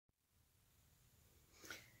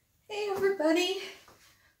Hey everybody,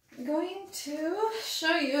 I'm going to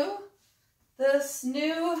show you this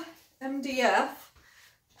new MDF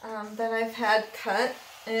that I've had cut,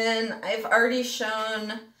 and I've already I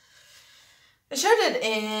showed it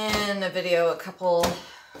in a video a couple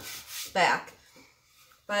back,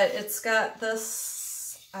 but it's got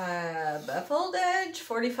this beveled edge,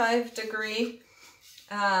 45 degree,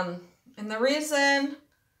 and the reason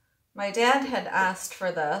my dad had asked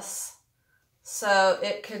for this, so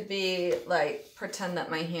it could be like, pretend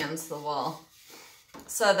that my hand's the wall,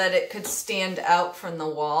 so that it could stand out from the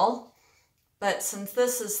wall. But since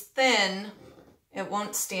this is thin, it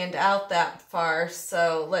won't stand out that far.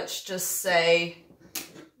 So let's just say,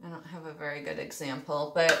 I don't have a very good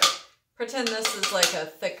example, but pretend this is like a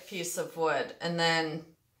thick piece of wood, and then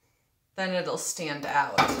it'll stand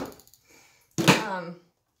out.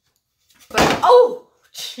 Oh,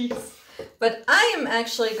 jeez. But I am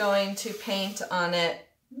actually going to paint on it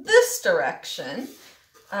this direction,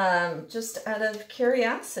 just out of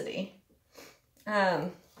curiosity.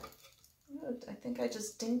 I think I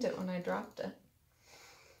just dinged it when I dropped it.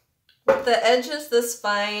 With the edges this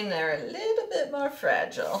fine, they're a little bit more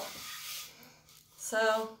fragile.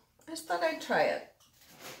 So I just thought I'd try it.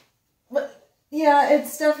 But yeah,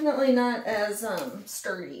 it's definitely not as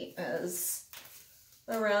sturdy as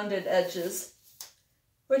the rounded edges,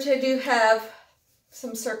 which I do have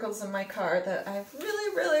some circles in my car that I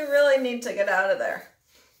really need to get out of there.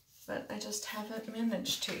 But I just haven't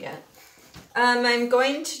managed to yet. I'm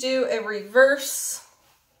going to do a reverse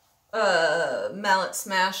mallet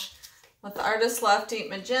smash with Artist Loft Deep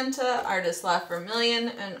Magenta, Artist Loft Vermilion,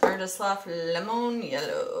 and Artist Loft Lemon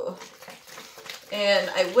Yellow. And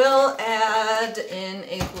I will add in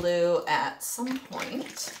a blue at some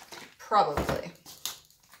point, probably.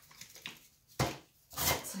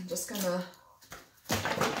 So I'm just gonna,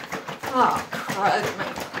 oh crud,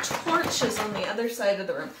 my torch is on the other side of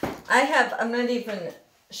the room. I'm not even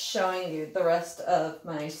showing you the rest of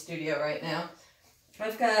my studio right now.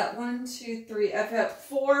 I've got I've got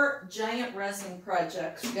 4 giant resin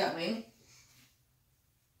projects going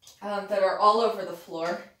that are all over the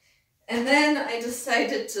floor. And then I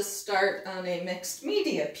decided to start on a mixed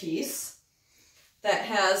media piece that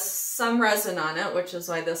has some resin on it, which is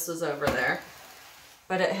why this is over there.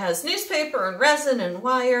 But it has newspaper and resin and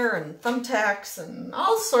wire and thumbtacks and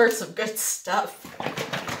all sorts of good stuff.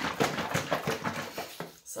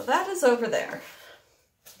 So that is over there.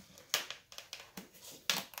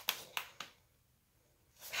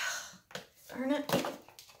 Darn it.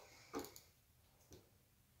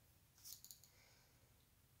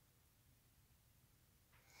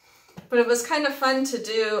 But it was kind of fun to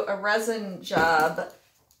do a resin job,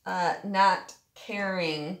 not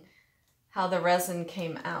caring how the resin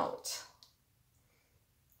came out.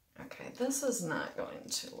 Okay, this is not going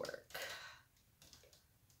to work.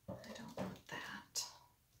 I don't want that.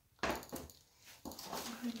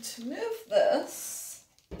 I'm going to move this.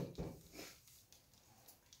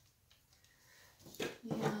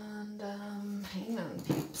 And hang on,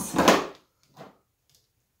 peeps.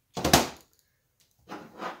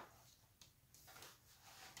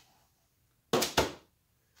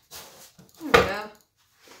 There we go.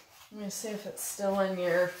 Let me see if it's still in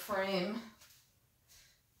your frame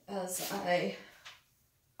as I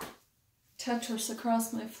Tetris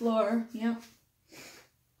across my floor. Yep.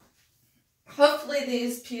 Hopefully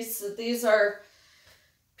these are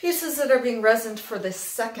pieces that are being resined for the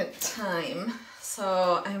second time.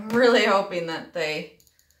 So I'm really hoping that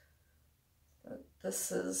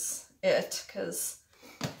this is it, because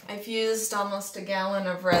I've used almost a gallon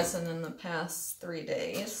of resin in the past 3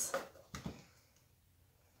 days.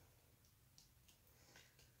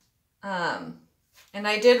 And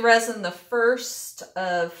I did resin the first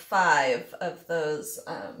of 5 of those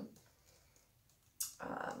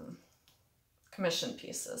commission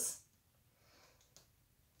pieces,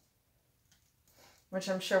 which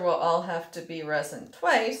I'm sure will all have to be resined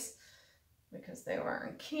twice because they were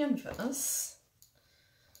on canvas.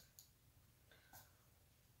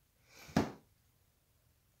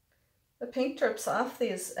 The paint drips off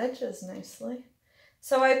these edges nicely.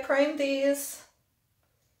 So I primed these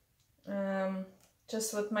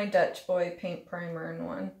just with my Dutch Boy paint primer in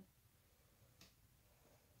one.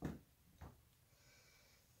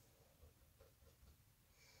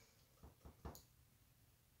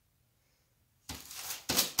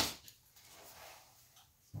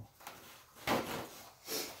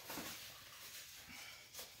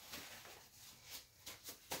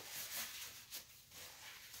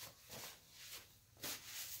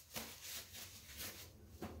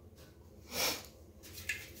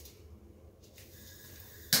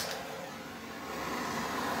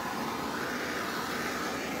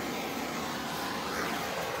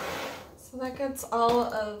 that gets all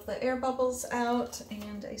of the air bubbles out,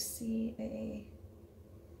 and I see there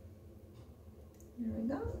we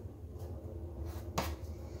go.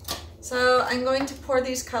 So I'm going to pour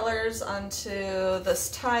these colors onto this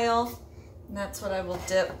tile, and that's what I will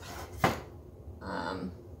dip my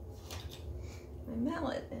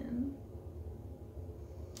mallet in.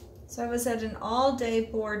 So I was at an all-day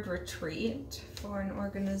board retreat for an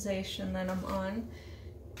organization that I'm on,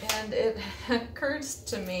 and it occurs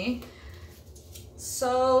to me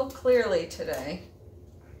so clearly today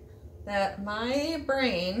that my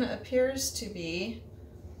brain appears to be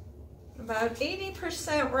about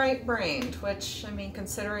 80% right-brained, which, I mean,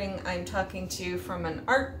 considering I'm talking to you from an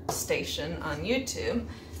art station on YouTube,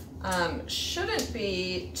 shouldn't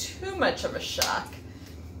be too much of a shock.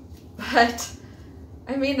 But,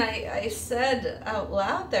 I mean, I said out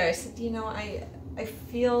loud there, I said, you know, I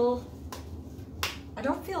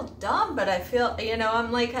don't feel dumb, but I feel, you know,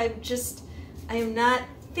 I'm like, I'm not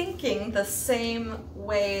thinking the same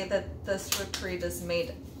way that this retreat is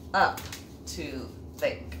made up to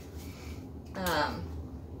think.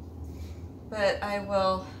 But I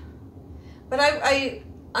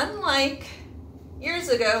unlike years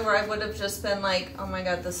ago where I would have just been like, oh my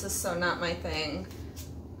God, this is so not my thing.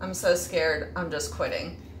 I'm so scared, I'm just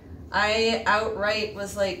quitting. I outright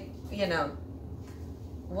was like, you know,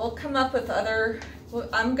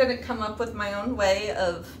 I'm gonna come up with my own way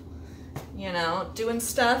of, you know, doing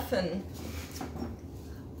stuff, and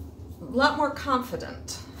a lot more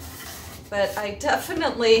confident. But I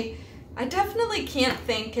definitely can't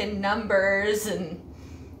think in numbers, and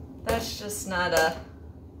that's just not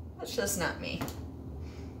me.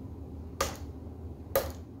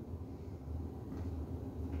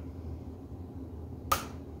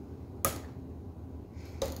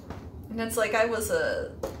 And it's like I was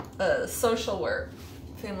a social work,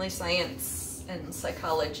 family science, and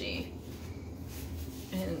psychology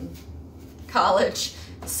in college.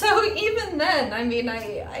 So even then, I mean,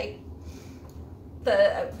 I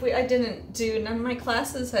didn't do, none of my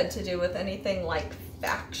classes had to do with anything like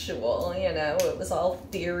factual, you know, it was all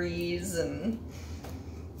theories and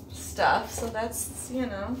stuff. So that's, you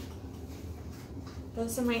know,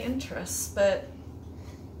 those are my interests. But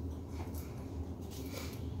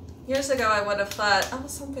years ago, I would have thought, oh,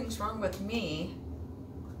 something's wrong with me,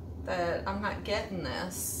 that I'm not getting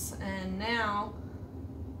this. And now,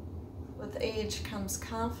 with age comes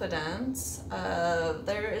confidence.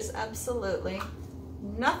 There is absolutely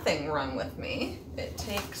nothing wrong with me. It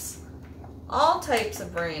takes all types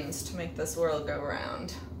of brains to make this world go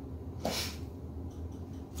round.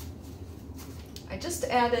 I just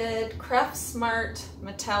added Craft Smart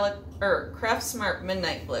Metallic, or Craft Smart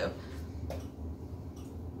Midnight Blue.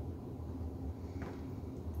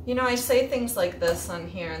 You know, I say things like this on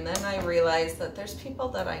here, and then I realize that there's people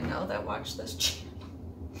that I know that watch this channel.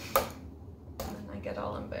 And then I get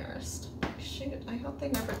all embarrassed. Shoot, I hope they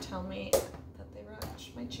never tell me that they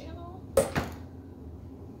watch my channel.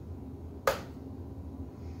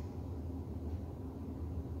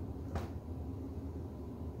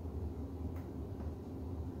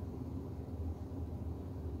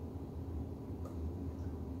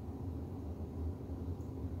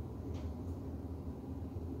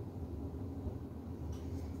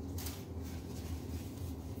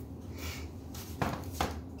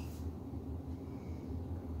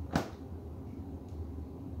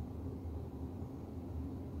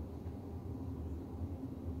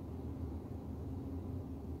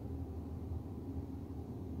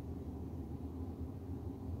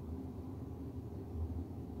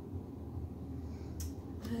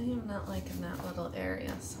 I am not liking that little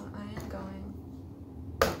area, so I am going.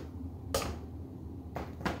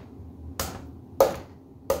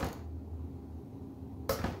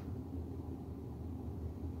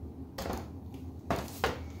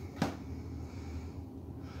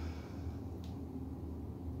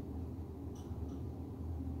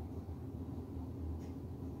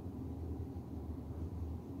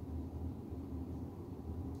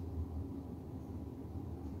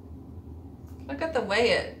 Look at the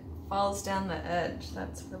way it falls down the edge.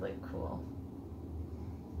 That's really cool.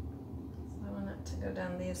 So I want it to go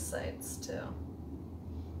down these sides too.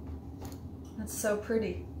 That's so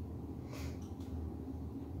pretty.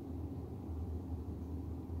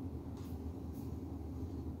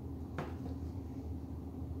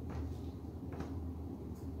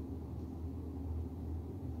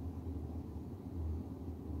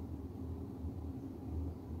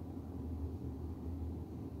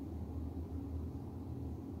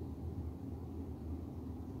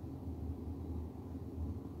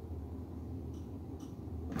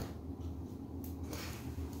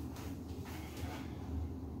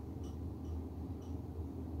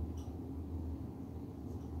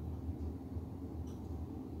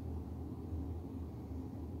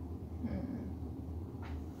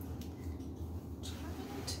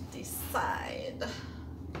 side.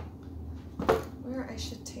 Where I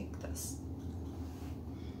should take this.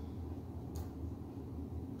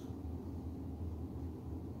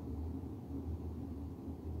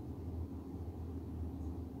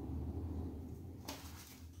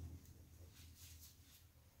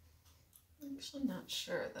 I'm actually not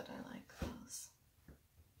sure that I like those.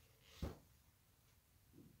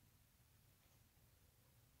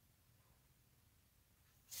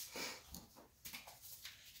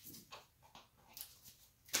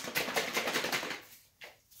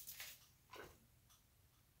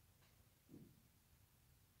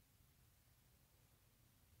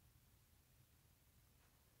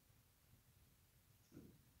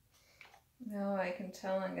 Now I can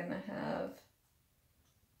tell I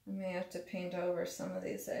may have to paint over some of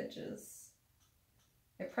these edges.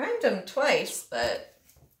 I primed them twice, but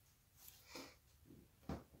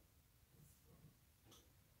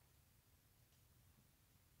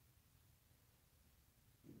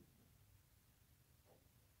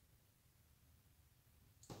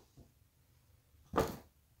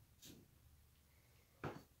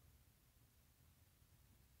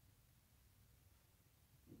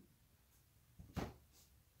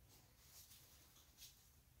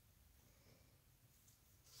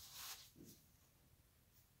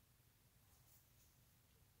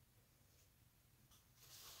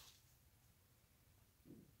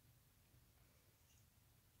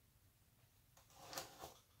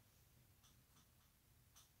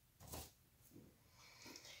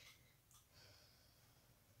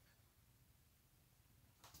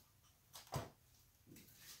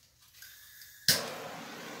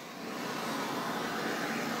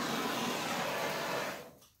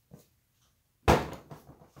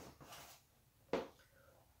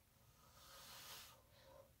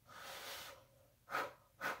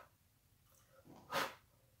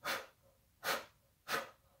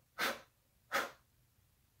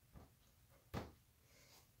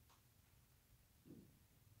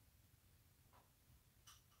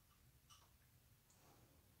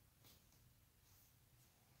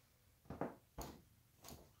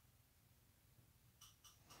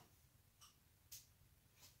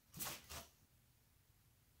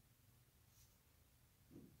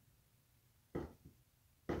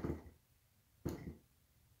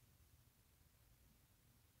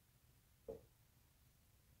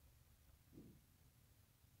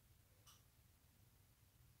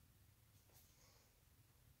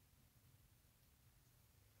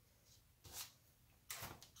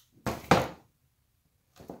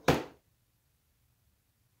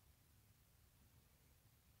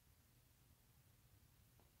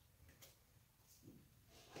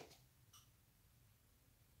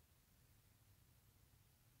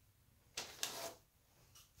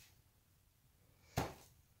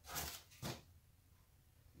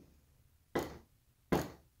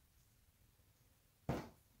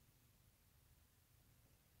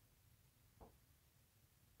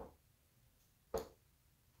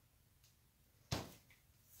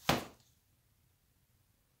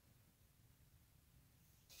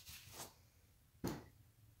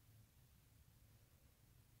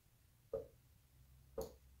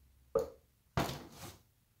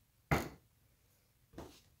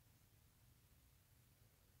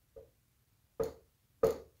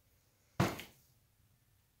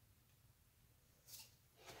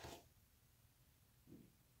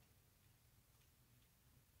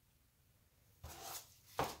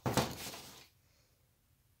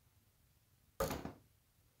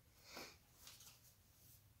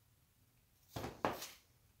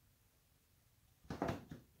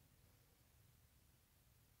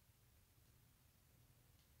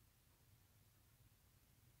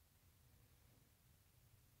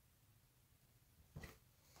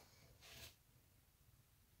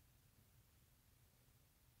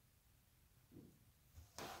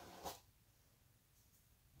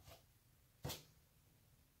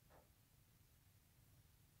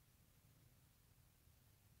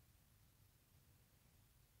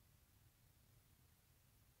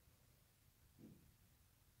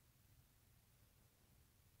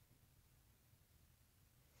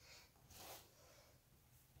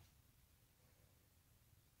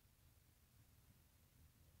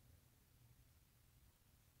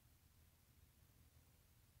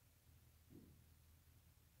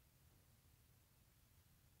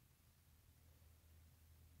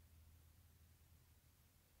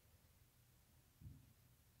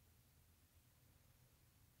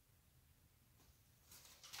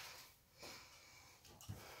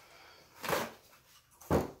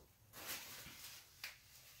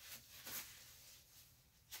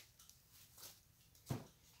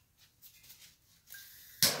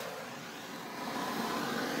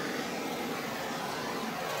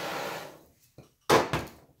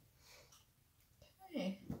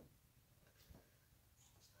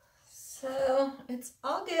it's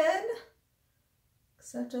all good.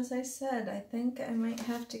 Except, as I said, I think I might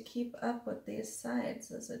have to keep up with these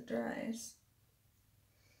sides as it dries.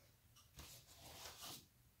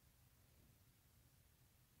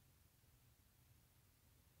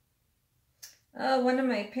 Oh, one of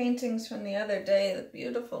my paintings from the other day, the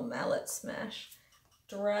beautiful mallet smash.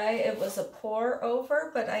 Dry, it was a pour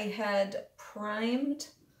over, but I had primed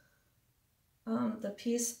the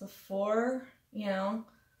piece before, you know,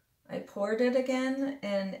 I poured it again,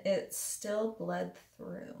 and it still bled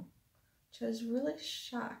through, which I was really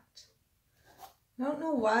shocked. I don't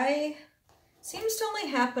know why. It seems to only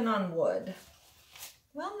happen on wood.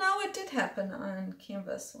 Well, no, it did happen on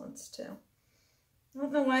canvas once too. I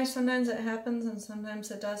don't know why sometimes it happens and sometimes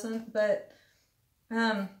it doesn't, but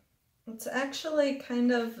it's actually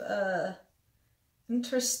kind of a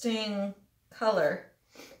interesting color.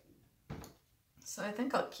 So I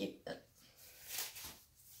think I'll keep it.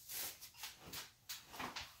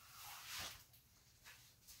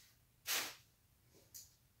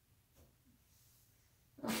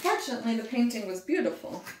 Unfortunately, the painting was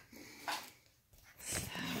beautiful.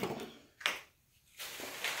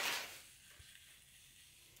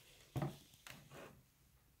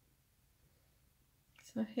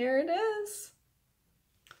 So here it is.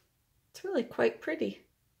 It's really quite pretty.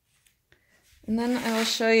 And then I will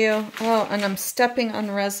show you, oh, and I'm stepping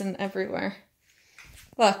on resin everywhere.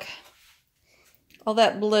 Look, all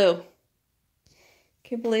that blue.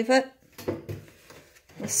 Can you believe it?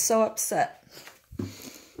 I was so upset.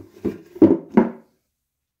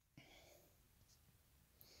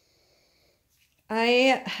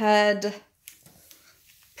 I had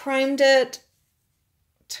primed it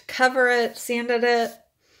to cover it, sanded it,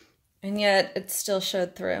 and yet it still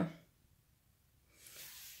showed through.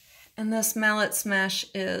 And this mallet smash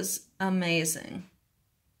is amazing.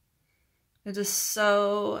 It is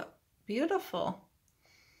so beautiful.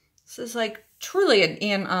 This is like truly an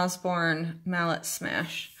Ian Osborne mallet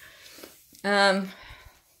smash. With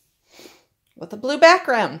a blue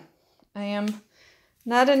background. I am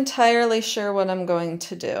not entirely sure what I'm going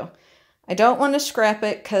to do. I don't want to scrap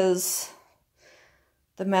it because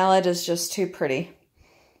the mallet is just too pretty.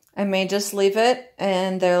 I may just leave it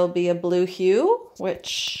and there'll be a blue hue,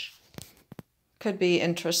 which could be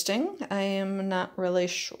interesting. I am not really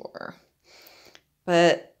sure.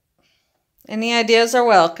 But any ideas are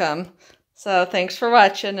welcome. So thanks for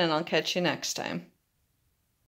watching, and I'll catch you next time.